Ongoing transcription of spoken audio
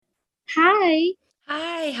Hi.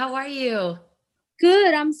 Hi, how are you?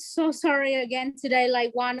 Good. I'm so sorry again today.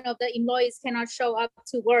 Like one of the employees cannot show up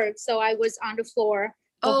to work, so I was on the floor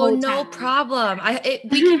the Oh, whole no time. problem.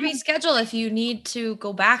 We can reschedule if you need to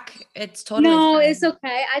go back. It's totally No, it's fine.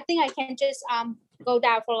 okay. I think I can just go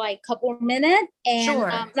down for like couple minutes and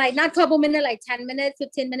Sure. like not couple minutes, like 10 minutes,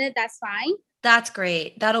 15 minutes, that's fine. That's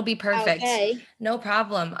great. That'll be perfect. Okay. No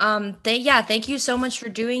problem. Thank you so much for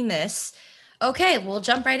doing this. Okay, we'll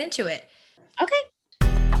jump right into it. Okay.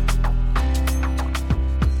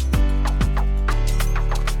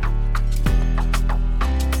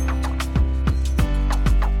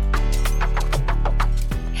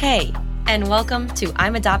 Hey, and welcome to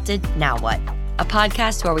I'm Adopted, Now What? A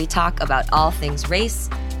podcast where we talk about all things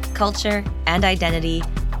race, culture, and identity,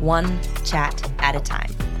 one chat at a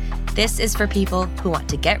time. This is for people who want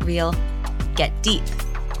to get real, get deep,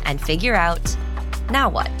 and figure out, now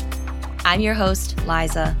what? I'm your host,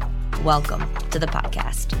 Liza. Welcome to the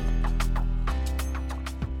podcast.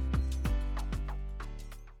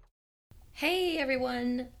 Hey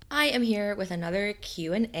everyone, I am here with another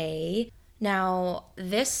Q&A. Now,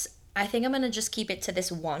 I think I'm going to just keep it to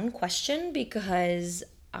this one question because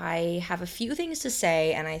I have a few things to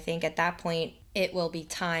say, and I think at that point it will be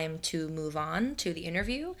time to move on to the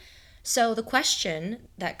interview. So, the question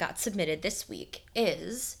that got submitted this week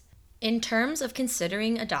is, in terms of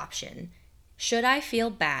considering adoption, should I feel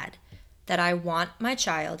bad that I want my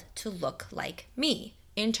child to look like me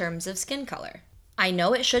in terms of skin color? I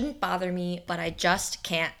know it shouldn't bother me, but I just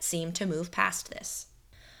can't seem to move past this.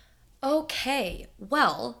 Okay,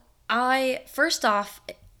 well, first off,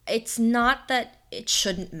 it's not that it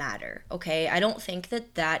shouldn't matter, okay? I don't think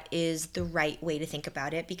that that is the right way to think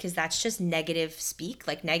about it because that's just negative speak,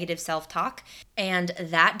 like negative self talk. And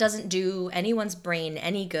that doesn't do anyone's brain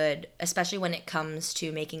any good, especially when it comes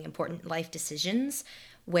to making important life decisions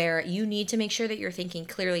where you need to make sure that you're thinking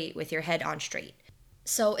clearly with your head on straight.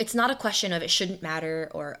 So it's not a question of it shouldn't matter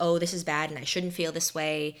or, oh, this is bad and I shouldn't feel this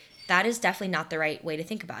way. That is definitely not the right way to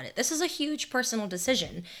think about it. This is a huge personal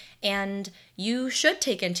decision, and you should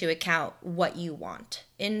take into account what you want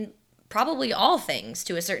in probably all things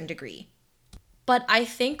to a certain degree. But I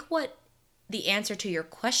think what the answer to your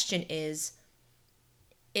question is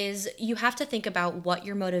you have to think about what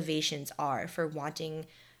your motivations are for wanting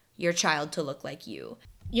your child to look like you.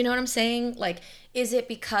 You know what I'm saying? Like, is it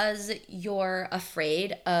because you're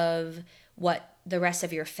afraid of what the rest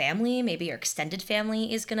of your family, maybe your extended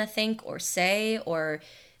family, is gonna think or say, or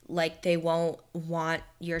like they won't want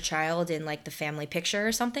your child in like the family picture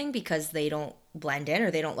or something because they don't blend in or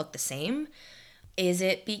they don't look the same? Is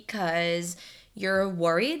it because you're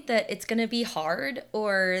worried that it's going to be hard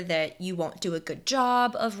or that you won't do a good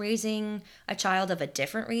job of raising a child of a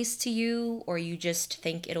different race to you, or you just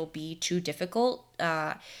think it'll be too difficult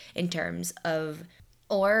in terms of,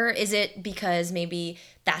 or is it because maybe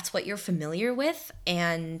that's what you're familiar with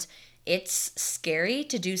and it's scary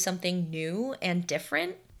to do something new and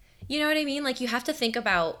different? You know what I mean? Like, you have to think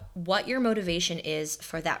about what your motivation is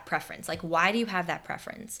for that preference. Like, why do you have that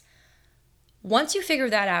preference? Once you figure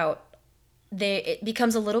that out, it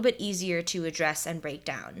becomes a little bit easier to address and break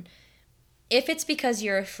down. If it's because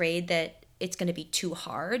you're afraid that it's going to be too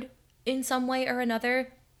hard in some way or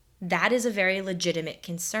another, that is a very legitimate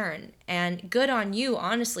concern. And good on you,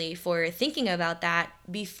 honestly, for thinking about that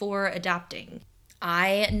before adopting.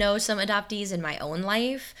 I know some adoptees in my own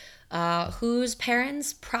life whose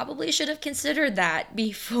parents probably should have considered that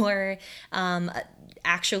before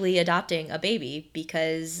actually adopting a baby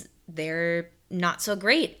because they're not so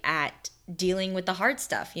great at dealing with the hard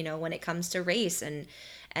stuff, you know, when it comes to race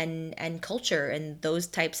and culture and those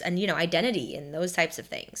types and identity and those types of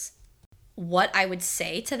things. What I would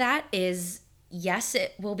say to that is yes,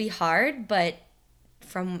 it will be hard, but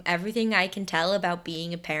from everything I can tell about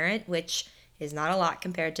being a parent, which is not a lot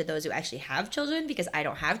compared to those who actually have children because I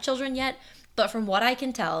don't have children yet, but from what I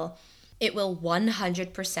can tell, it will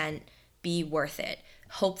 100% be worth it.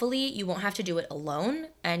 Hopefully, you won't have to do it alone,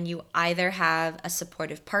 and you either have a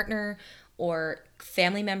supportive partner or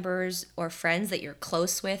family members or friends that you're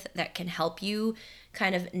close with that can help you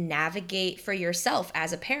kind of navigate for yourself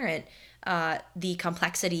as a parent the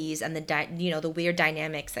complexities and the weird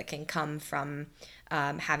dynamics that can come from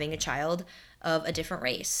having a child of a different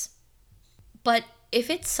race. But if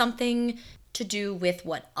it's something to do with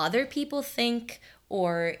what other people think,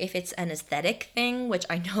 or if it's an aesthetic thing, which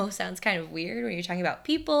I know sounds kind of weird when you're talking about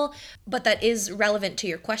people, but that is relevant to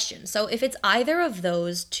your question. So if it's either of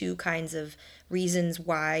those two kinds of reasons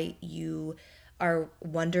why you are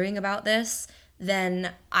wondering about this,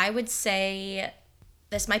 then I would say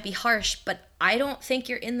this might be harsh, but I don't think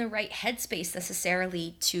you're in the right headspace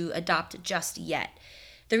necessarily to adopt just yet.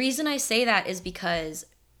 The reason I say that is because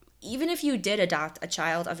even if you did adopt a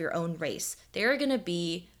child of your own race, there are going to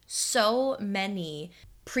be so many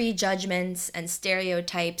prejudgments and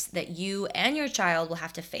stereotypes that you and your child will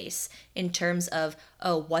have to face in terms of,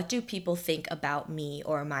 oh, what do people think about me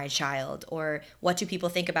or my child? Or what do people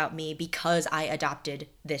think about me because I adopted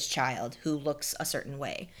this child who looks a certain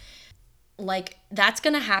way? Like, that's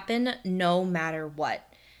going to happen no matter what.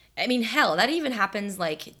 I mean, hell, that even happens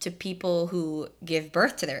like to people who give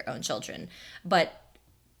birth to their own children. But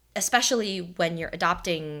especially when you're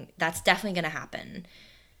adopting, that's definitely going to happen.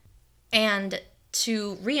 And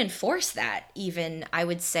to reinforce that, even, I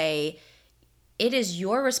would say it is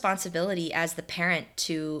your responsibility as the parent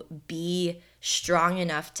to be strong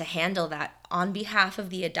enough to handle that on behalf of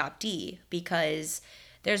the adoptee, because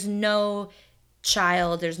there's no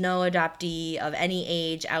child, there's no adoptee of any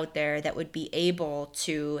age out there that would be able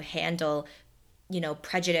to handle,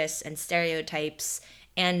 prejudice and stereotypes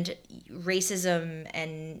and racism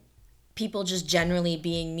and people just generally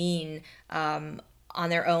being mean on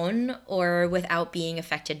their own or without being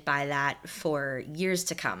affected by that for years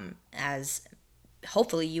to come, as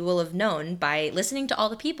hopefully you will have known by listening to all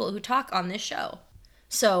the people who talk on this show.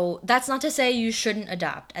 So that's not to say you shouldn't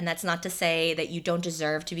adopt, and that's not to say that you don't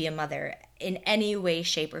deserve to be a mother in any way,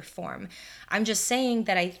 shape, or form. I'm just saying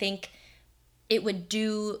that I think it would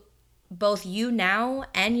do both you now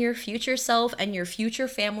and your future self and your future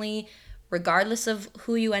family, regardless of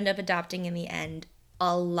who you end up adopting in the end,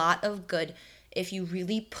 a lot of good if you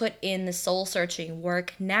really put in the soul searching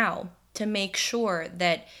work now to make sure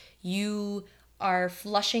that you are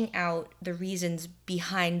flushing out the reasons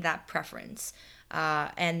behind that preference.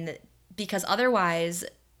 And because otherwise,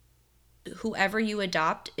 whoever you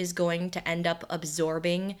adopt is going to end up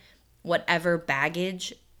absorbing whatever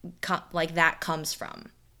baggage like that comes from.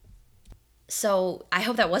 So I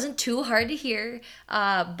hope that wasn't too hard to hear,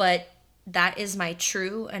 but that is my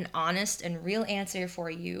true and honest and real answer for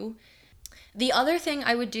you. The other thing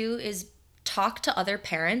I would do is talk to other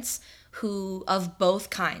parents who of both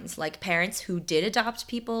kinds, like parents who did adopt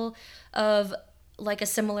people of like a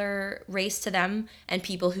similar race to them and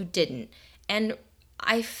people who didn't. And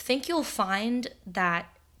I think you'll find that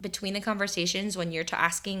between the conversations when you're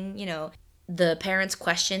asking, the parents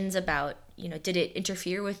questions about, did it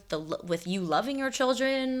interfere with you loving your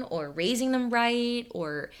children or raising them right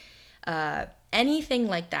or anything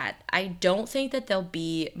like that, I don't think that there'll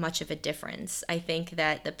be much of a difference. I think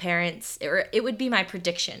that the parents, or it would be my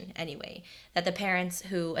prediction anyway, that the parents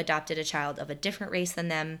who adopted a child of a different race than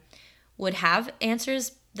them would have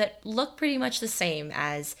answers that look pretty much the same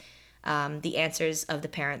as the answers of the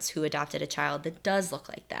parents who adopted a child that does look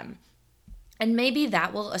like them. And maybe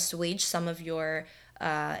that will assuage some of your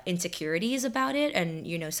insecurities about it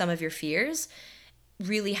and, some of your fears.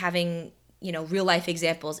 Really having, real life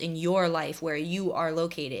examples in your life where you are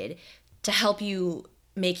located to help you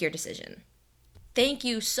make your decision. Thank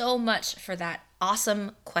you so much for that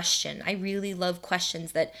awesome question. I really love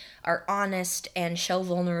questions that are honest and show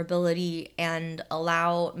vulnerability and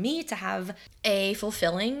allow me to have a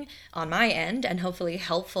fulfilling on my end and hopefully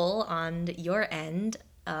helpful on your end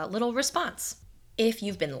little response. If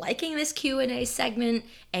you've been liking this Q&A segment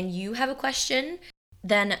and you have a question,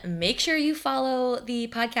 then make sure you follow the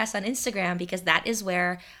podcast on Instagram because that is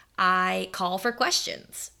where I call for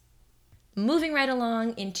questions. Moving right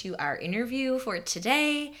along into our interview for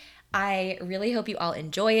today, I really hope you all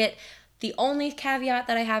enjoy it. The only caveat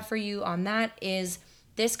that I have for you on that is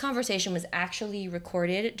this conversation was actually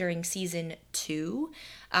recorded during season 2.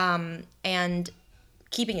 And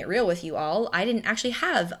keeping it real with you all, I didn't actually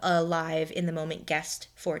have a live in the moment guest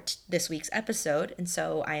for this week's episode. And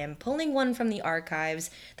so I am pulling one from the archives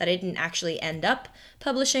that I didn't actually end up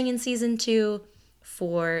publishing in season 2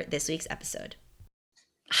 for this week's episode.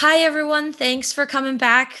 Hi, everyone. Thanks for coming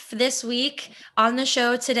back for this week. On the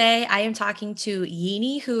show today, I am talking to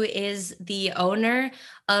Yini, who is the owner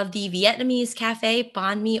of the Vietnamese cafe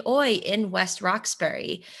Banh Mi Oi in West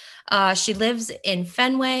Roxbury. She lives in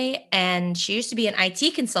Fenway, and she used to be an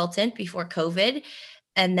IT consultant before COVID.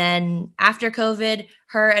 And then after COVID,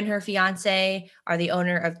 her and her fiance are the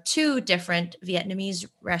owner of 2 different Vietnamese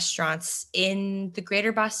restaurants in the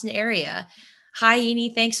greater Boston area. Hi,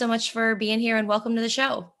 Yini. Thanks so much for being here and welcome to the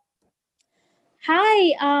show.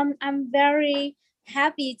 Hi, I'm very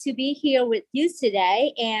happy to be here with you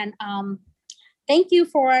today. And thank you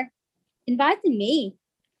for inviting me.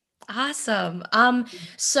 Awesome.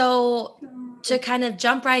 So to kind of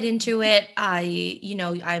jump right into it,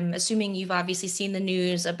 I'm assuming you've obviously seen the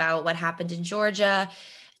news about what happened in Georgia.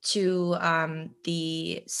 to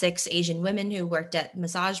the 6 Asian women who worked at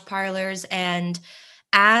massage parlors. And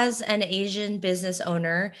as an Asian business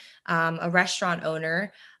owner, a restaurant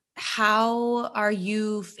owner, how are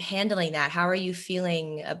you handling that? How are you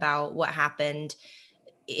feeling about what happened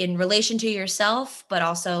in relation to yourself, but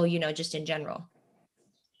also, just in general?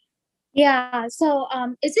 Yeah, so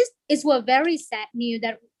it was very sad news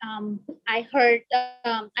that I heard.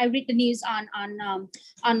 I read the news on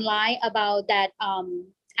online about that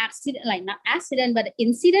accident, like not accident, but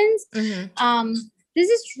incidents. Mm-hmm. Um, this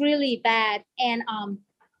is really bad, and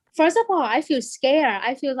first of all, I feel scared.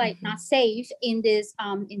 I feel like Mm-hmm. not safe in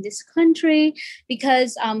this country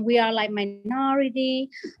because we are like minority.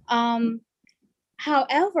 Um,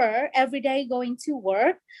 However, every day going to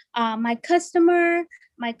work, my customer,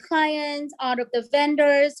 my clients, all of the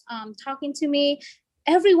vendors talking to me,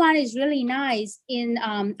 everyone is really nice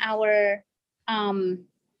um,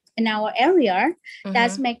 in our area.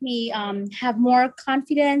 That's Mm-hmm. make me have more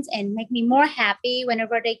confidence and make me more happy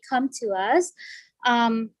whenever they come to us.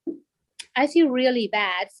 Um, I feel really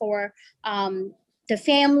bad for the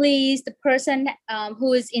families, the person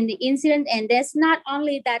who is in the incident, and there's not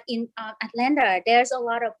only that in Atlanta. There's a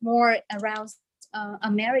lot of more around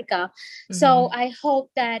America. So Mm-hmm. I hope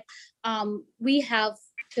that we have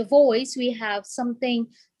the voice, we have something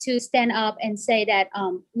to stand up and say that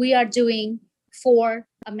we are doing for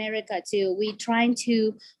America too. We trying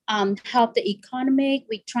to help the economic.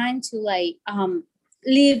 We trying to like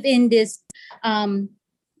live um,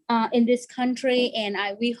 in this country, and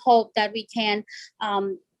we hope that we can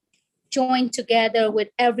um, join together with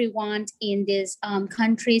everyone in this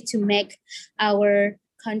country to make our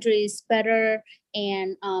countries better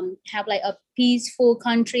and have like a peaceful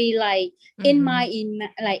country. Like Mm-hmm.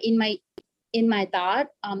 in my thought,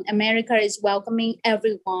 America is welcoming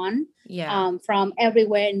everyone Yeah. from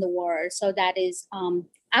everywhere in the world. So that is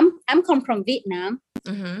I'm come from Vietnam.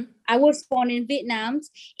 Mm-hmm. I was born in Vietnam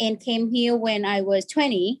and came here when I was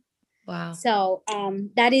 20. Wow. So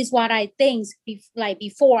that is what I think like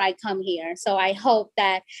before I come here. So I hope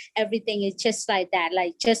that everything is just like that,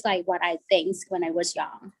 like just like what I think when I was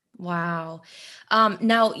young. Wow.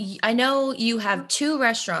 Now, I know you have 2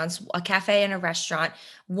 restaurants, a cafe and a restaurant,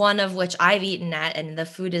 one of which I've eaten at, and the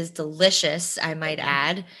food is delicious, I might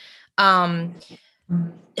add. Um,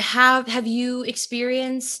 have you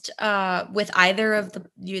experienced with either of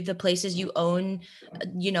the places you own,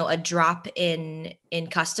 a drop in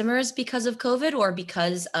customers because of COVID or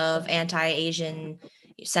because of anti-Asian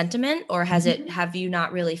sentiment, or have you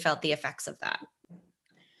not really felt the effects of that?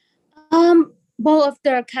 Both of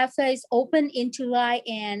the cafes open in July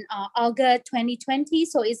and August 2020.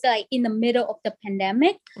 So it's like in the middle of the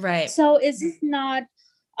pandemic. Right. So it's not,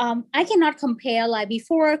 I cannot compare like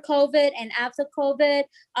before COVID and after COVID.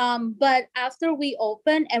 But after we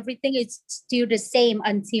open, everything is still the same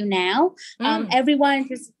until now. Mm. Everyone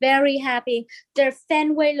is very happy. Their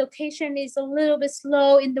Fenway location is a little bit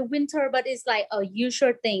slow in the winter, but it's like a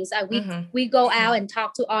usual things. Mhm. We go out and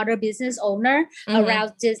talk to other business owner Mhm.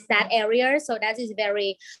 around just that area. So that is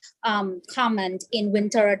very common in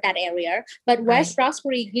winter that area. But Right. West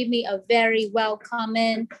Roxbury give me a very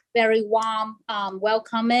welcoming, very warm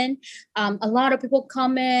welcoming. A lot of people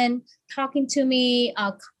come in talking to me,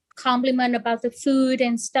 compliment about the food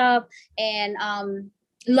and stuff, and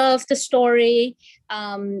love the story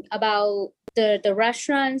about the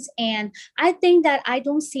restaurants. And I think that I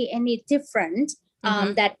don't see any different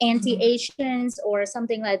Mhm. that anti-Asians or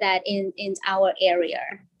something like that in our area.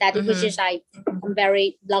 That which is Mhm. I'm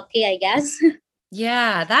very lucky, I guess.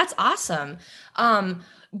 Yeah, that's awesome. Um,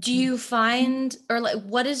 do you find or like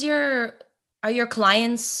what is your are your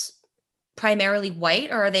clients primarily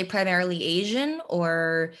white or are they primarily Asian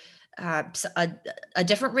or a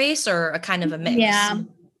different race or a kind of a mix? Yeah.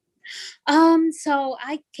 So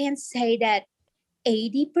I can say that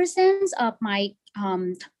 80% of my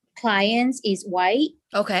clients is white,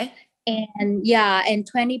 Okay. and yeah, and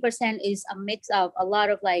 20% is a mix of a lot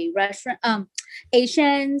of like restaurant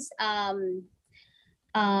Asians,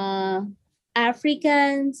 uh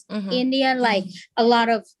Africans, Mhm. Indian, like a lot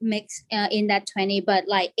of mix in that 20, but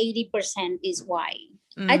like 80% is white.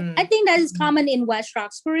 I Mm. think that is common in West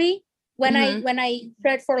Roxbury. Mhm. When I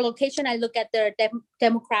search for location, I look at the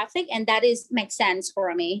demographic, and that is makes sense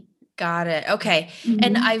for me. Got it. Okay.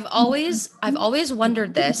 And Mhm. I've always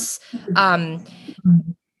wondered this. Um,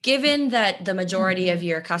 Given that the majority of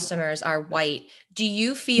your customers are white, do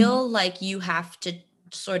you feel like you have to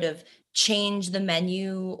sort of change the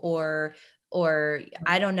menu or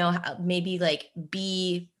I don't know, maybe like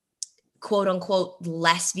be quote unquote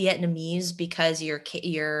less Vietnamese because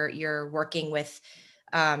you're working with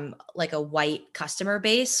like a white customer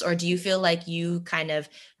base, or do you feel like you kind of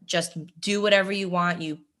just do whatever you want,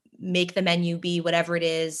 you make the menu be whatever it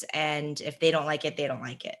is, and if they don't like it, they don't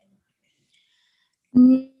like it?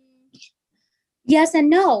 Mm, yes and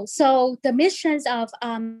no. So the missions of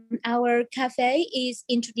our cafe is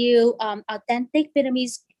introduce authentic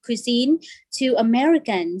Vietnamese cuisine to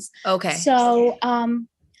Americans. Okay. So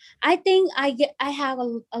I think I have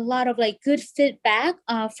a lot of like good feedback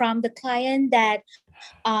from the client that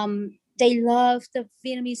they love the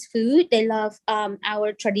Vietnamese food. They love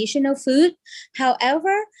our traditional food.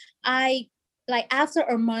 However, I like after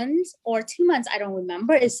a month or 2 months, I don't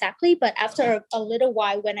remember exactly, but after a little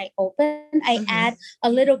while when I open, I Hmm. add a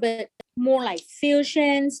little bit more like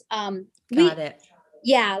fusions. Got We it.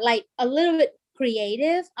 yeah, like a little bit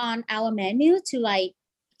creative on our menu to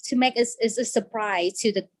make us is a surprise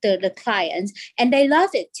to the clients, and they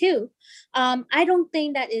love it too. I don't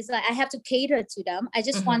think that is like I have to cater to them. I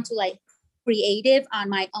just Hmm. want to like creative on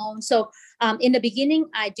my own. So in the beginning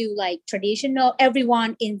I do like traditional,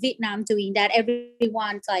 everyone in Vietnam doing that,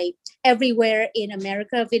 everyone's like everywhere in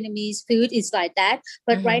America Vietnamese food is like that,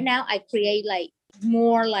 but right Hmm. now I create like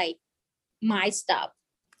more like my stuff.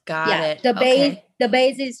 Got Yeah, it. Okay. the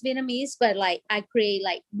base is Vietnamese, but like I create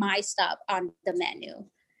like my stuff on the menu.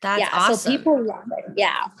 That's Yeah, so awesome. people love it.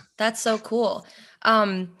 Yeah. That's so cool.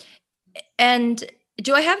 Um, and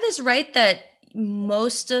do I have this right that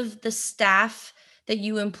most of the staff that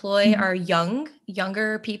you employ are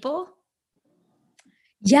younger people?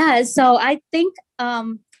 Yeah, so I think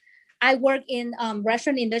I work in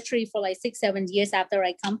restaurant industry for like 6 7 years after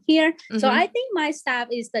I come here. So I Hmm. think my staff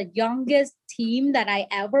is the youngest team that I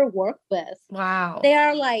ever worked with. Wow. They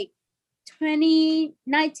are like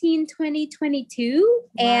 2019, 2022,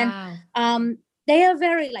 and Wow. they are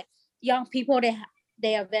very like young people.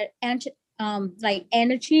 They are very like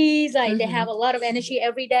energies, like they have Hmm. a lot of energy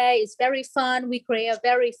every day. It's very fun. We create a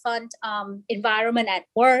very fun environment at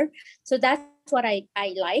work. So that's what I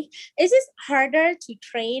like. It's just harder to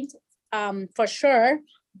train for sure,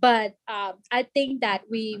 but I think that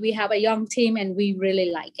we have a young team and we really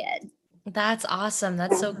like it. That's awesome.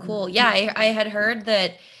 That's so cool. Yeah, I had heard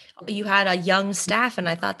that you had a young staff, and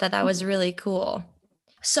I thought that that was really cool.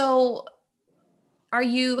 So,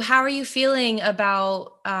 how are you feeling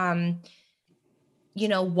about,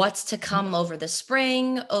 what's to come over the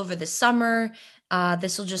spring, over the summer?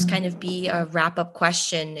 This will just kind of be a wrap up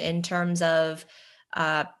question in terms of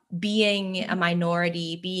uh, being a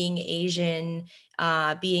minority, being Asian,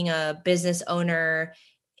 being a business owner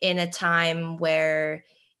in a time where,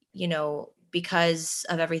 because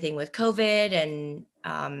of everything with COVID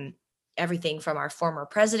and everything from our former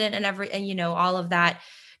president and all of that.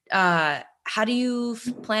 How do you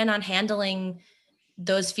plan on handling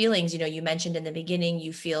those feelings? You mentioned in the beginning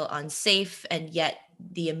you feel unsafe, and yet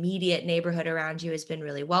the immediate neighborhood around you has been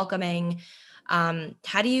really welcoming.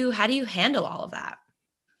 How do you handle all of that?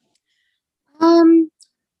 Um,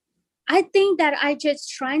 I think that I just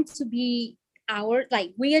trying to be our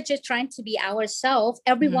like we are just trying to be ourselves.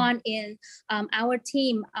 Hmm. Everyone in our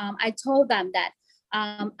team, I told them that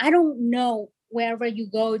I don't know wherever you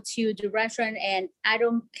go to the restaurant, and I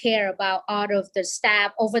don't care about all of the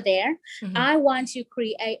staff over there. Hmm. I want to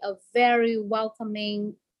create a very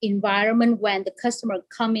welcoming environment when the customer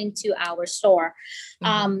come into our store.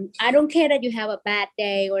 Hmm. I don't care that you have a bad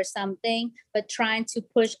day or something, but trying to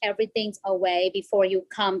push everything away before you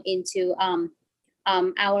come into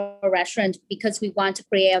our restaurant, because we want to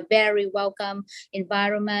create a very welcome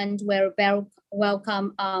environment where very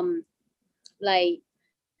welcome like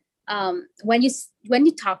when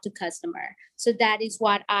you talk to customer. So that is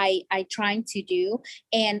what I trying to do,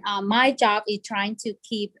 and my job is trying to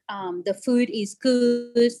keep the food is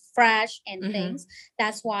good, fresh, and Hmm. things.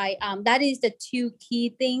 That's why that is the two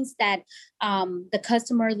key things that the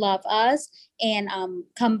customer love us and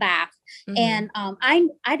come back. Hmm. And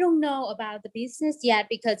I don't know about the business yet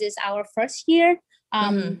because it's our first year,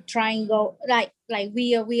 Hmm. trying go like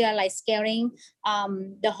we are like scaling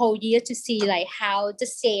the whole year to see like how the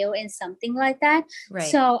sale and something like that. Right.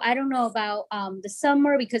 So I don't know about the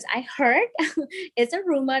summer, because I heard it's a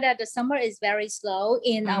rumor that the summer is very slow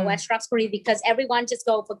in Mm. West Roxbury because everyone just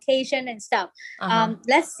go vacation and stuff. Uh-huh.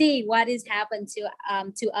 Let's see what is happened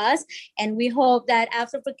to us, and we hope that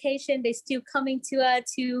after vacation they still coming to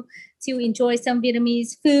enjoy some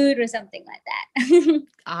Vietnamese food or something like that.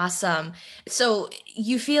 Awesome. So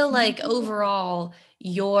you feel like overall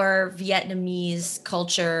your Vietnamese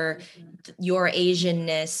culture, your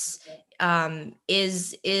Asianness,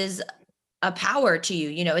 is a power to you.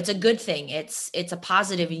 It's a good thing. It's a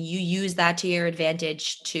positive, and you use that to your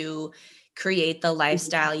advantage to create the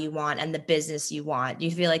lifestyle you want and the business you want. Do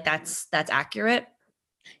you feel like that's accurate?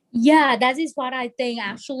 Yeah, that is what I think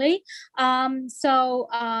actually.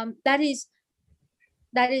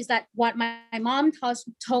 That is that what my mom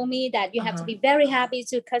told me, that you have to Uh-huh. be very happy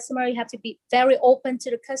to the customer, you have to be very open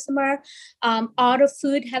to the customer. All the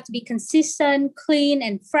food have to be consistent, clean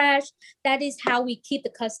and fresh. That is how we keep the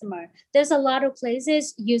customer. There's a lot of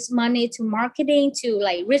places use money to marketing to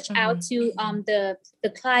like reach out Mhm. to the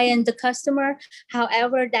client, the customer.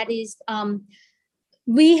 However, that is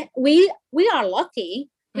we are lucky.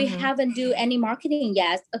 We Mhm. haven't do any marketing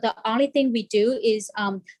yet. The only thing we do is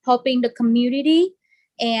helping the community,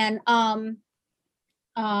 and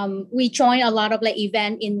we join a lot of like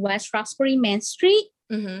event in West Roxbury Main Street.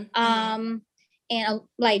 Mhm. And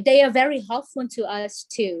like they are very helpful to us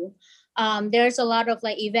too. There's a lot of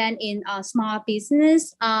like event in small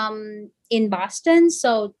business in Boston,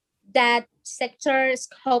 so that sector is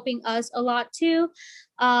helping us a lot too.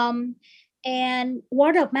 Um, and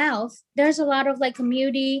word of mouth, there's a lot of like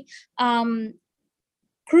community um,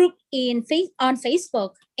 group on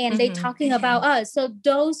Facebook, and they Mhm. talking about us. So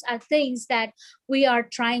those are things that we are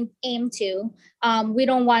trying aim to. We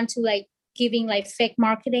don't want to like giving like fake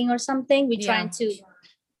marketing or something. We're Yeah. trying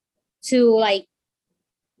to like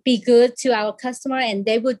be good to our customer, and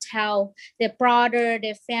they would tell their brother,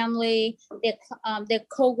 their family, their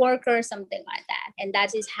co-worker, something like that. And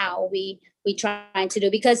that is how we trying to do,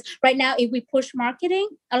 because right now if we push marketing,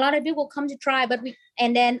 a lot of people come to try, but we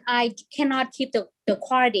and then I cannot keep the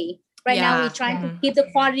quality. Right now we're Yeah. trying to Mhm. keep the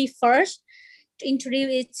quality first, to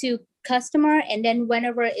introduce it to customer, and then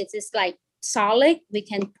whenever it is like solid, we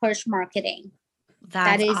can push marketing.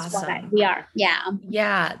 That That's is what awesome. we are. Yeah.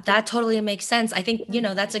 Yeah, that totally makes sense. I think,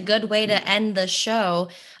 that's a good way to end the show.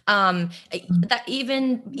 That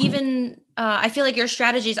I feel like your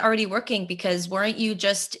strategy is already working, because weren't you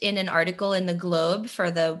just in an article in the Globe for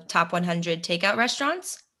the top 100 takeout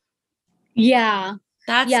restaurants? Yeah.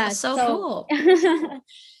 That's Yeah. so So cool.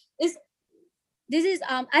 this this is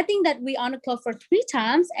I think that we on the club for 3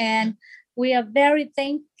 times, and we are very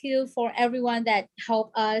thank you for everyone that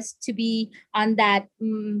helped us to be on that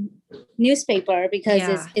newspaper, because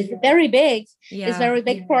Yeah. it's very big. It's Yeah. very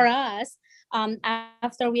big for us.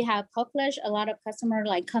 After we have published, a lot of customers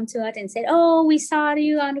like come to us and said, "Oh, we saw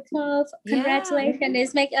you on the club. Yeah. Congratulations!"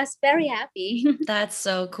 This make us very happy. That's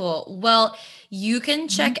so cool. Well, you can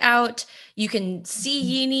see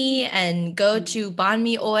Yini and go to Banh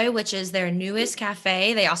Mi Oi, which is their newest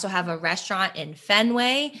cafe. They also have a restaurant in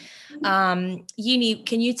Fenway. Yini,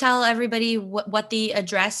 can you tell everybody what the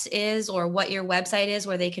address is, or what your website is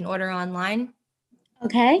where they can order online?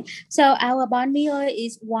 Okay, so our bond meal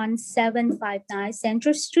is 1759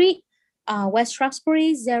 Central Street, West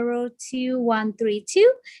Roxbury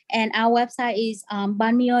 02132, and our website is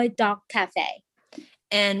cafe.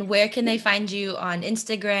 And where can they find you on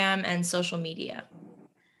Instagram and social media?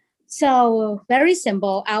 So very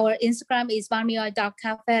simple. Our Instagram is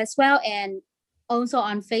cafe as well, and also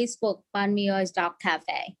on Facebook,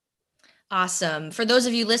 cafe. Awesome. For those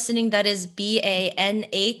of you listening, that is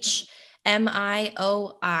BANHMIOI,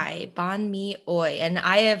 Banh Mi Oi. And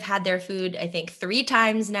I have had their food, I think, 3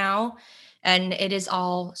 times now, and it is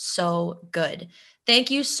all so good.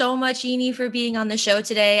 Thank you so much, Yini, for being on the show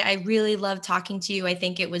today. I really love talking to you. I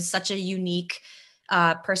think it was such a unique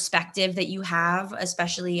perspective that you have,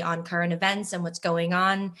 especially on current events and what's going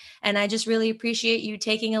on. And I just really appreciate you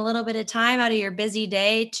taking a little bit of time out of your busy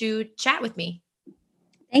day to chat with me.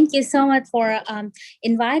 Thank you so much for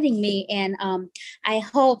inviting me, and I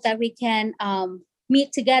hope that we can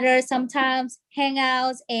meet together sometimes, hang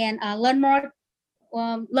out, and learn more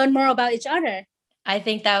about each other. I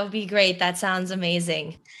think that would be great. That sounds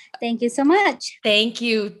amazing. Thank you so much. Thank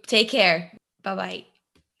you. Take care. Bye bye.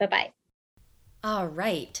 Bye bye. All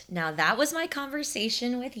right. Now that was my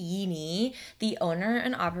conversation with Yini, the owner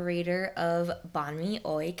and operator of Banh Mi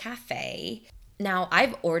Oi Cafe. Now,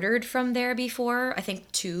 I've ordered from there before, I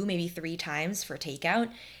think 2, maybe 3 times for takeout,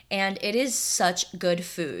 and it is such good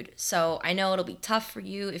food. So I know it'll be tough for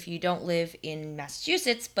you if you don't live in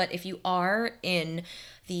Massachusetts, but if you are in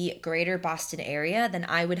the greater Boston area, then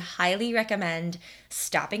I would highly recommend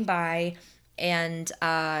stopping by and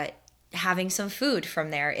having some food from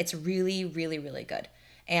there. It's really, really, really good.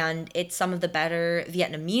 And it's some of the better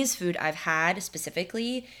Vietnamese food I've had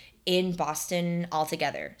specifically in Boston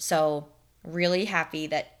altogether. So, really happy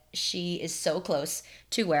that she is so close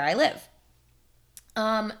to where I live.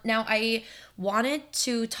 Now, I wanted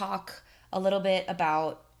to talk a little bit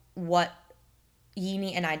about what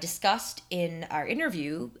Yini and I discussed in our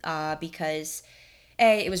interview because,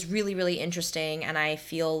 A, it was really, really interesting, and I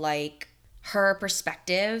feel like her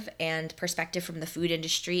perspective and perspective from the food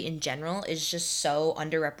industry in general is just so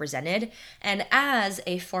underrepresented. And as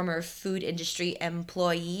a former food industry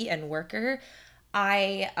employee and worker,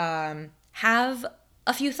 I have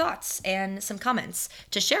a few thoughts and some comments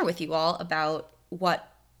to share with you all about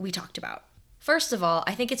what we talked about. First of all,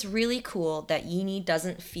 I think it's really cool that Yini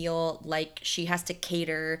doesn't feel like she has to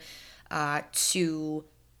cater to,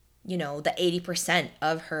 the 80%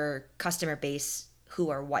 of her customer base who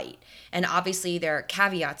are white. And obviously there are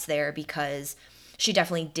caveats there because she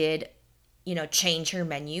definitely did, change her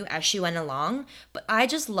menu as she went along. But I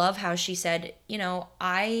just love how she said,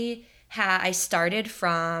 I started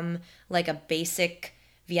from like a basic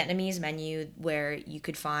Vietnamese menu where you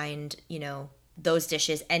could find, those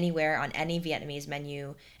dishes anywhere on any Vietnamese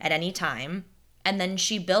menu at any time. And then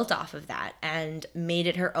she built off of that and made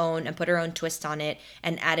it her own and put her own twist on it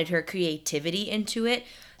and added her creativity into it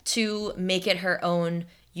to make it her own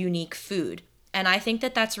unique food. And I think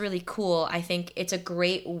that that's really cool. I think it's a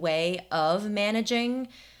great way of managing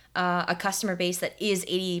a customer base that is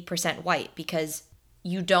 80% white, because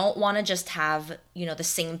you don't want to just have, the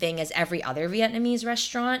same thing as every other Vietnamese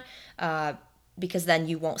restaurant, because then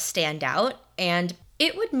you won't stand out. And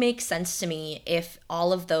it would make sense to me if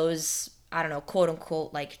all of those, I don't know, quote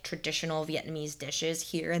unquote, like traditional Vietnamese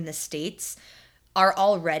dishes here in the States are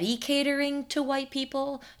already catering to white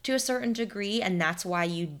people to a certain degree, and that's why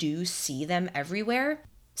you do see them everywhere.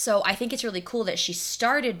 So I think it's really cool that she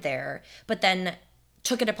started there, but then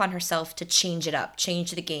took it upon herself to change it up,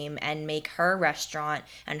 change the game, and make her restaurant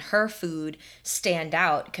and her food stand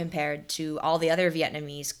out compared to all the other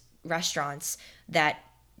Vietnamese restaurants that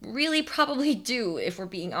really probably do, if we're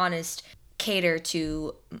being honest, cater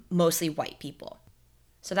to mostly white people.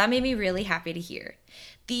 So that made me really happy to hear.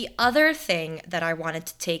 The other thing that I wanted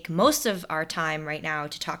to take most of our time right now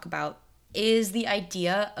to talk about is the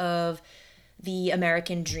idea of the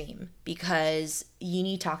American dream, because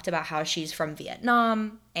Yini talked about how she's from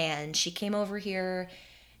Vietnam and she came over here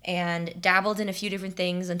and dabbled in a few different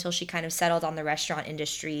things until she kind of settled on the restaurant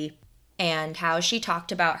industry, and how she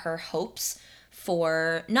talked about her hopes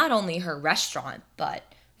for not only her restaurant, but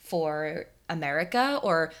for America,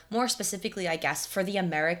 or more specifically, I guess, for the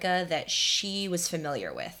America that she was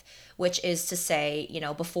familiar with, which is to say,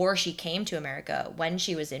 before she came to America, when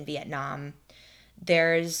she was in Vietnam,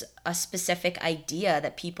 there's a specific idea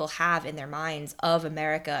that people have in their minds of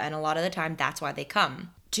America, and a lot of the time that's why they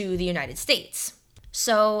come to the United States.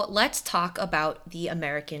 So let's talk about the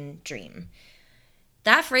American dream.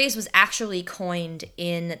 That phrase was actually coined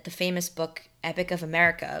in the famous book Epic of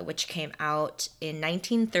America, which came out in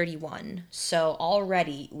 1931. So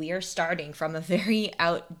already we are starting from a very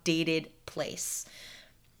outdated place.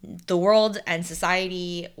 The world and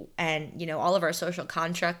society and, all of our social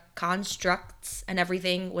constructs and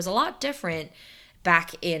everything was a lot different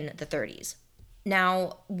back in the 30s.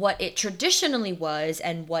 Now, what it traditionally was,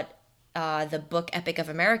 and what the book Epic of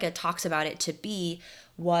America talks about it to be,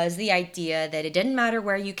 was the idea that it didn't matter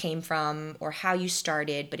where you came from or how you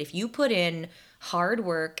started, but if you put in hard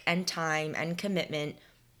work and time and commitment,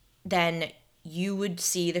 then you would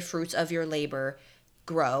see the fruits of your labor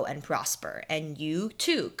grow and prosper, and you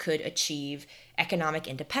too could achieve economic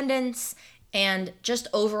independence and just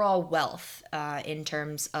overall wealth in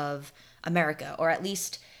terms of America, or at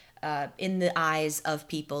least in the eyes of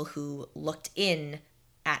people who looked in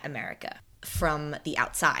at America from the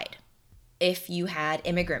outside. If you had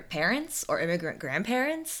immigrant parents or immigrant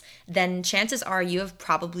grandparents, then chances are you have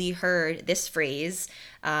probably heard this phrase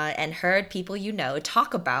and heard people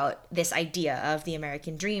talk about this idea of the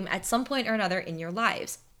American dream at some point or another in your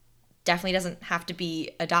lives. Definitely doesn't have to be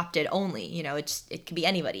adopted only, it could be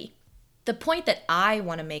anybody. The point that I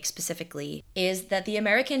want to make specifically is that the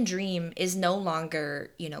American dream is no longer,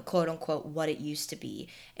 quote unquote, what it used to be.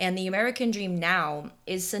 And the American dream now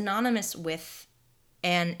is synonymous with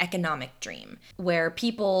an economic dream, where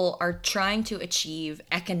people are trying to achieve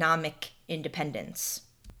economic independence.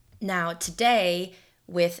 Now, today,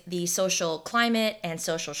 with the social climate and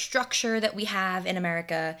social structure that we have in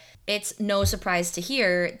America, it's no surprise to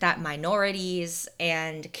hear that minorities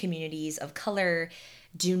and communities of color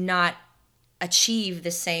do not achieve the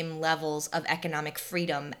same levels of economic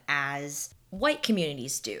freedom as white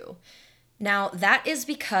communities do. Now, that is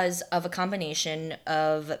because of a combination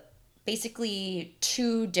of basically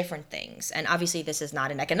two different things. And obviously this is not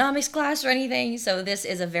an economics class or anything, so this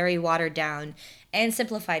is a very watered down and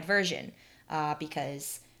simplified version,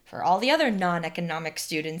 because for all the other non-economic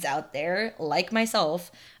students out there, like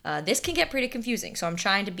myself, this can get pretty confusing. So I'm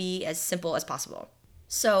trying to be as simple as possible.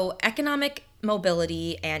 So economic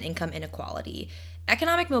mobility and income inequality.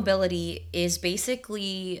 Economic mobility is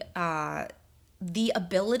basically the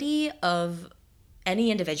ability of any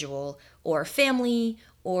individual or family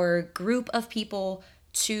or group of people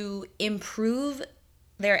to improve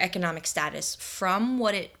their economic status from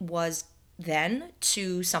what it was then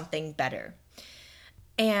to something better.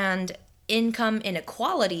 And income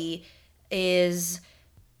inequality is,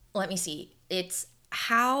 let me see, it's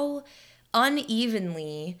how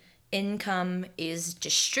unevenly income is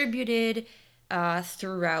distributed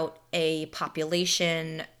throughout a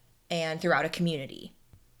population and throughout a community.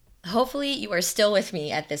 Hopefully, you are still with me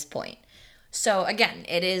at this point. So, again,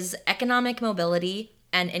 it is economic mobility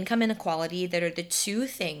and income inequality that are the two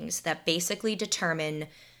things that basically determine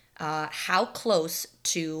how close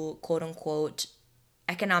to quote unquote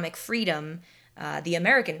economic freedom, the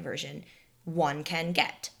American version, one can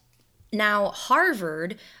get. Now,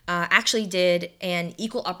 Harvard actually did an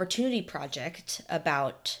equal opportunity project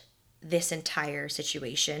about this entire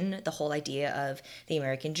situation, the whole idea of the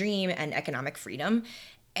American dream and economic freedom.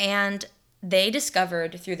 And they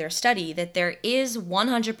discovered through their study that there is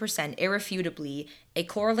 100% irrefutably a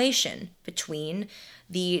correlation between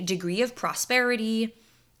the degree of prosperity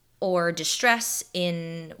or distress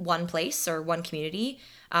in one place or one community,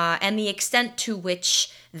 and the extent to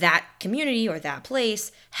which that community or that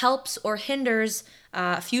place helps or hinders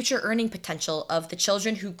future earning potential of the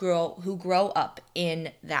children who grow up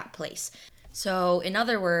in that place. So, in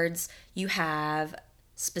other words, you have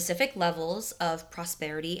specific levels of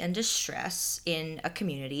prosperity and distress in a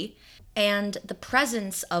community, and the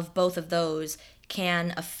presence of both of those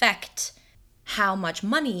can affect how much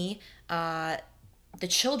money the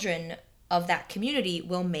children of that community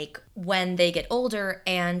will make when they get older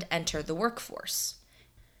and enter the workforce.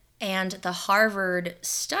 And the Harvard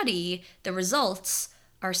study, the results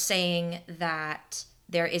are saying that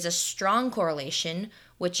there is a strong correlation,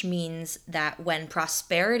 which means that when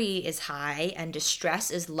prosperity is high and distress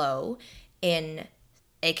is low in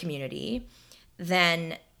a community,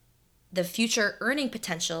 then the future earning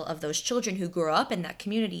potential of those children who grow up in that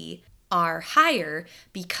community are higher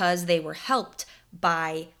because they were helped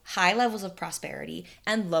by high levels of prosperity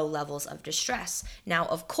and low levels of distress. Now,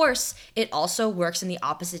 of course, it also works in the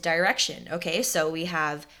opposite direction. Okay, so we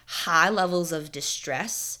have high levels of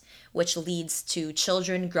distress, which leads to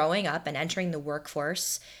children growing up and entering the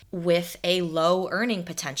workforce with a low earning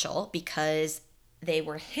potential because they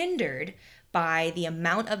were hindered by the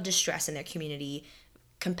amount of distress in their community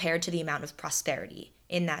compared to the amount of prosperity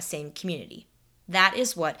in that same community. That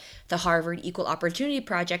is what the Harvard Equal Opportunity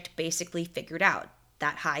Project basically figured out,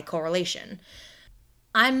 that high correlation.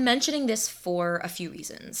 I'm mentioning this for a few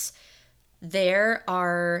reasons. There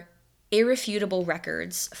are irrefutable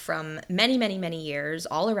records from many, many, many years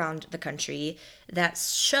all around the country that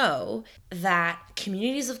show that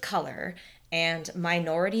communities of color and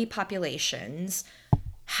minority populations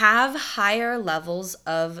have higher levels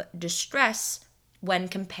of distress when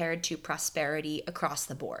compared to prosperity across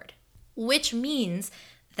the board. Which means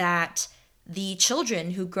that the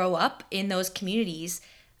children who grow up in those communities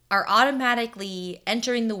are automatically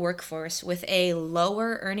entering the workforce with a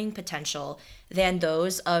lower earning potential than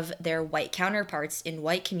those of their white counterparts in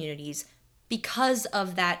white communities because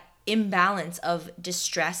of that imbalance of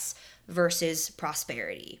distress versus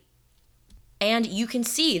prosperity. And you can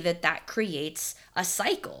see that that creates a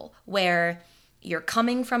cycle where you're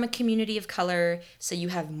coming from a community of color, so you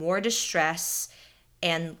have more distress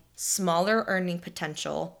and smaller earning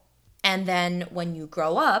potential. And then when you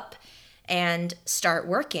grow up and start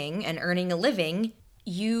working and earning a living,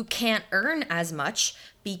 you can't earn as much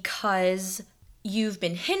because you've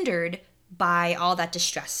been hindered by all that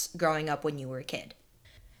distress growing up when you were a kid.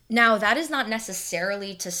 Now, that is not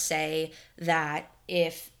necessarily to say that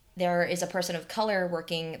if there is a person of color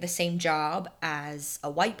working the same job as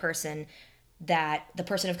a white person, that the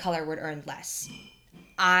person of color would earn less.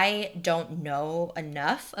 I don't know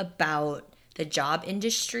enough about the job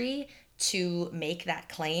industry to make that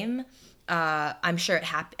claim. I'm sure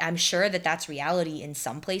I'm sure that that's reality in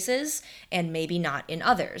some places and maybe not in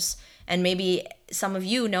others. And maybe some of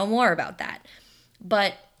you know more about that.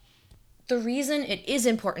 But the reason it is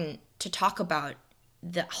important to talk about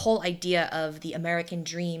the whole idea of the American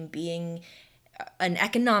dream being an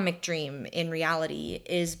economic dream in reality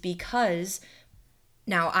is because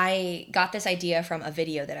now, I got this idea from a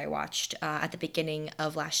video that I watched at the beginning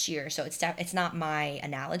of last year. So it's not my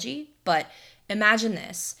analogy, but imagine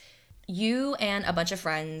this. You and a bunch of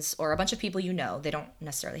friends or a bunch of people you know, they don't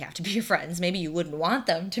necessarily have to be your friends. Maybe you wouldn't want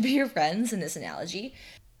them to be your friends in this analogy.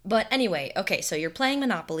 But anyway, okay, so you're playing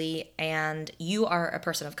Monopoly and you are a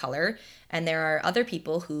person of color, and there are other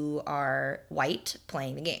people who are white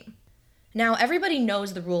playing the game. Now, everybody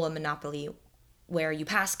knows the rule in Monopoly where you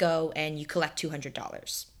pass go and you collect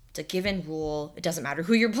 $200. It's a given rule. It doesn't matter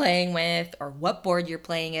who you're playing with or what board you're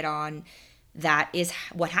playing it on. That is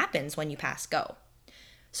what happens when you pass go.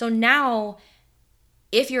 So now,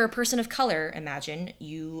 if you're a person of color, imagine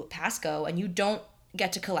you pass go and you don't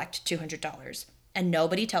get to collect $200 and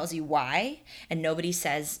nobody tells you why, and nobody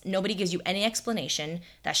gives you any explanation.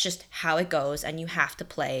 That's just how it goes, and you have to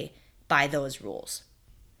play by those rules.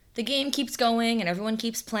 The game keeps going and everyone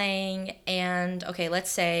keeps playing, and okay,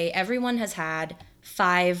 let's say everyone has had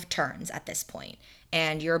 5 turns at this point,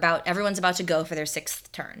 and everyone's about to go for their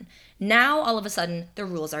 6th turn. Now all of a sudden the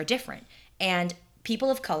rules are different, and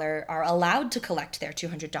people of color are allowed to collect their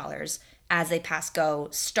 $200 as they pass go,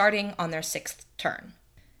 starting on their 6th turn.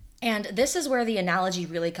 And this is where the analogy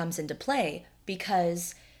really comes into play,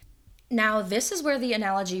 because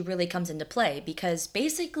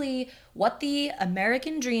basically what the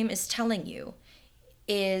American dream is telling you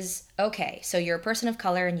is, okay, so you're a person of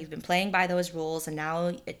color and you've been playing by those rules, and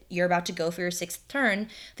now you're about to go for your 6th turn.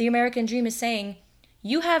 The American dream is saying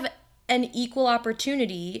you have an equal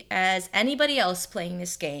opportunity as anybody else playing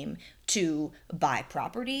this game to buy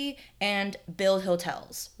property and build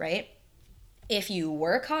hotels, right? If you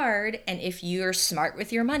work hard and if you're smart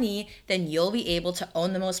with your money, then you'll be able to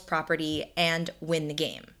own the most property and win the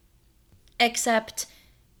game. Except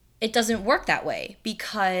it doesn't work that way,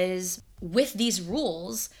 because with these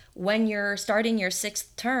rules, when you're starting your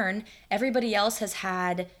 6th turn, everybody else has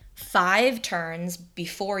had 5 turns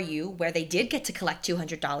before you where they did get to collect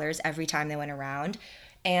 $200 every time they went around,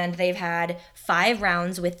 and they've had 5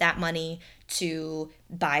 rounds with that money to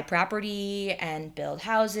buy property and build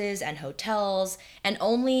houses and hotels, and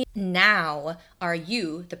only now are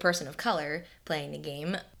you, the person of color playing the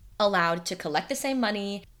game, allowed to collect the same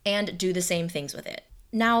money and do the same things with it.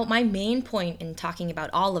 Now, my main point in talking about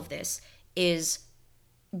all of this is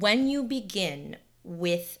when you begin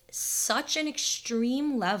with such an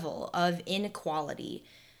extreme level of inequality,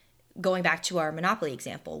 going back to our Monopoly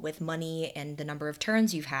example with money and the number of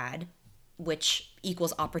turns you've had, which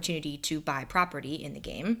equals opportunity to buy property in the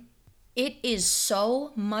game, it is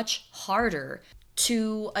so much harder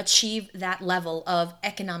to achieve that level of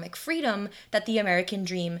economic freedom that the American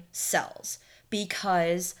dream sells.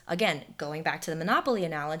 Because, again, going back to the Monopoly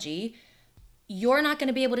analogy, you're not going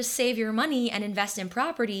to be able to save your money and invest in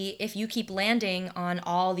property if you keep landing on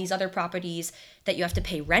all these other properties that you have to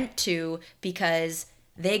pay rent to because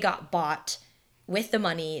they got bought with the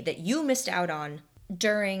money that you missed out on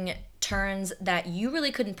during turns that you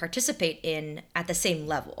really couldn't participate in at the same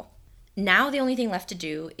level. Now the only thing left to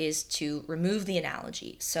do is to remove the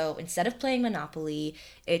analogy. So instead of playing Monopoly,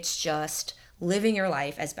 it's just living your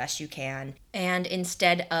life as best you can. And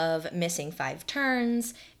instead of missing 5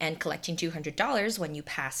 turns and collecting $200 when you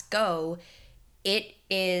pass go, it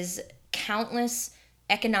is countless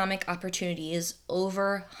economic opportunities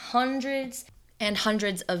over hundreds and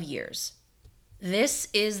hundreds of years. This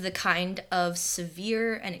is the kind of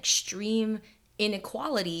severe and extreme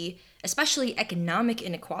inequality, especially economic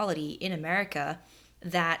inequality in America,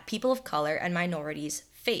 that people of color and minorities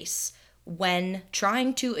face when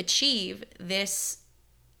trying to achieve this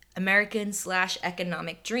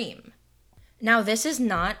American/economic dream. Now, this is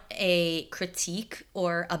not a critique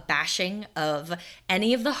or a bashing of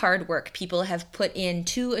any of the hard work people have put in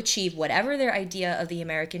to achieve whatever their idea of the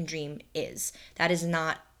American dream is. That is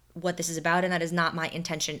not what this is about, and that is not my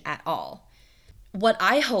intention at all. What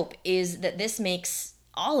I hope is that this makes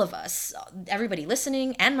all of us, everybody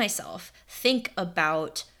listening and myself, think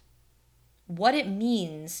about what it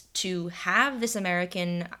means to have this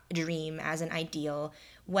American dream as an ideal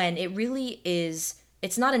when it really is,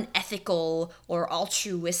 it's not an ethical or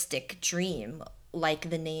altruistic dream like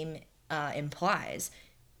the name implies.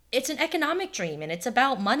 It's an economic dream, and it's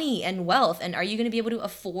about money and wealth, and are you going to be able to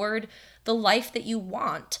afford the life that you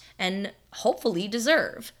want and hopefully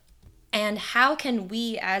deserve? And how can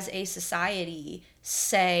we as a society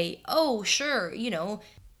say, oh, sure,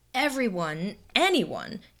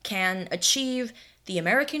 anyone can achieve the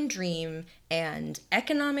American dream and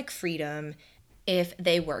economic freedom if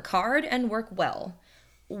they work hard and work well,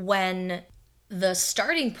 when the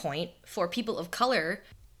starting point for people of color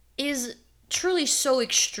is truly so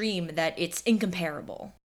extreme that it's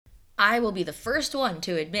incomparable. I will be the first one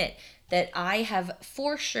to admit that I have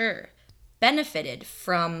for sure benefited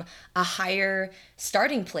from a higher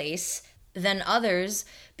starting place than others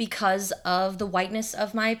because of the whiteness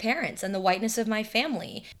of my parents and the whiteness of my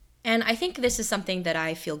family. And I think this is something that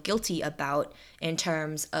I feel guilty about in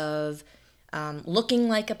terms of looking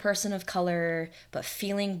like a person of color, but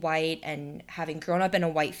feeling white and having grown up in a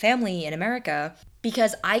white family in America,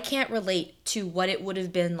 because I can't relate to what it would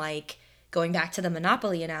have been like, going back to the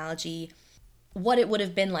Monopoly analogy, what it would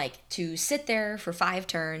have been like to sit there for 5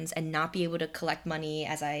 turns and not be able to collect money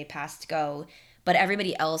as I passed go, but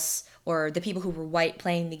everybody else or the people who were white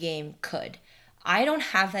playing the game could. I don't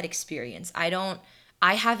have that experience.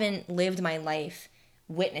 I haven't lived my life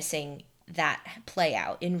witnessing that play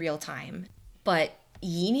out in real time. But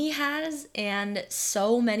Yeenie has, and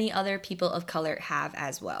so many other people of color have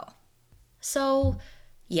as well. So,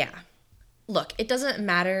 yeah. Look, it doesn't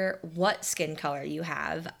matter what skin color you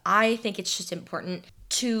have. I think it's just important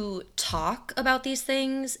to talk about these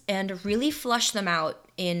things and really flush them out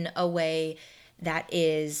in a way that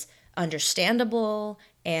is understandable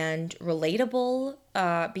and relatable,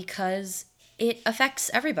 because it affects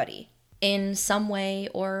everybody in some way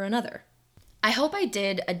or another. I hope I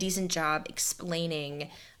did a decent job explaining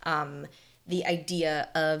the idea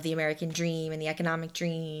of the American dream and the economic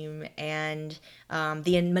dream and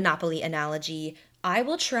the Monopoly analogy. I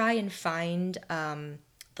will try and find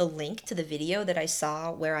the link to the video that I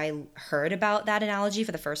saw where I heard about that analogy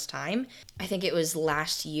for the first time. I think it was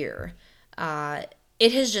last year.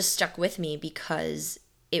 It has just stuck with me because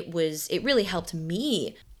it really helped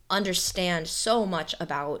me understand so much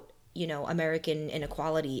about, American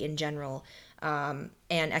inequality in general, and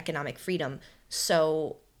economic freedom.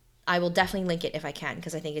 So I will definitely link it if I can,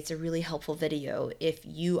 because I think it's a really helpful video if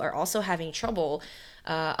you are also having trouble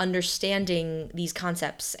understanding these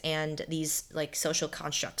concepts and these social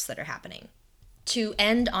constructs that are happening. To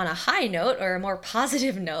end on a high note, or a more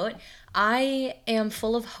positive note, I am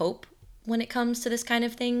full of hope when it comes to this kind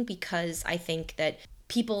of thing, because I think that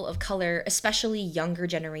people of color, especially younger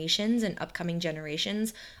generations and upcoming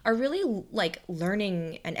generations, are really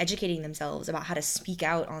learning and educating themselves about how to speak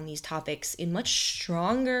out on these topics in much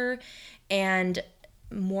stronger and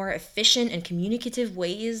more efficient and communicative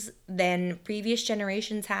ways than previous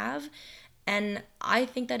generations have. And I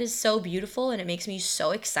think that is so beautiful, and it makes me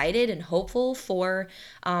so excited and hopeful for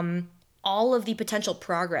all of the potential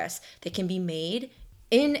progress that can be made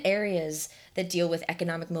in areas that deal with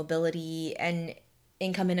economic mobility and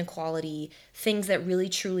income inequality, things that really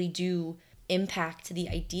truly do impact the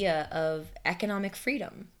idea of economic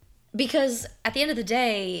freedom. Because at the end of the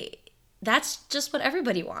day, that's just what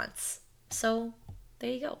everybody wants. So there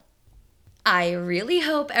you go. I really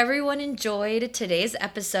hope everyone enjoyed today's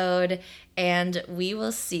episode, and we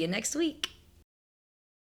will see you next week.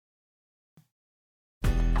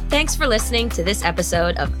 Thanks for listening to this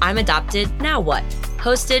episode of I'm Adopted, Now What?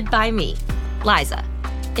 Hosted by me, Liza.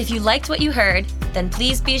 If you liked what you heard, then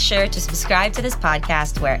please be sure to subscribe to this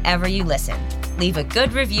podcast wherever you listen. Leave a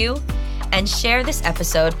good review and share this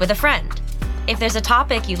episode with a friend. If there's a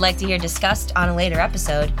topic you'd like to hear discussed on a later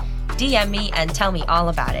episode, DM me and tell me all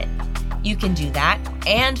about it. You can do that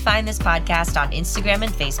and find this podcast on Instagram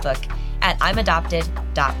and Facebook at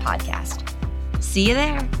I'mAdopted.podcast. See you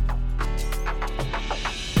there.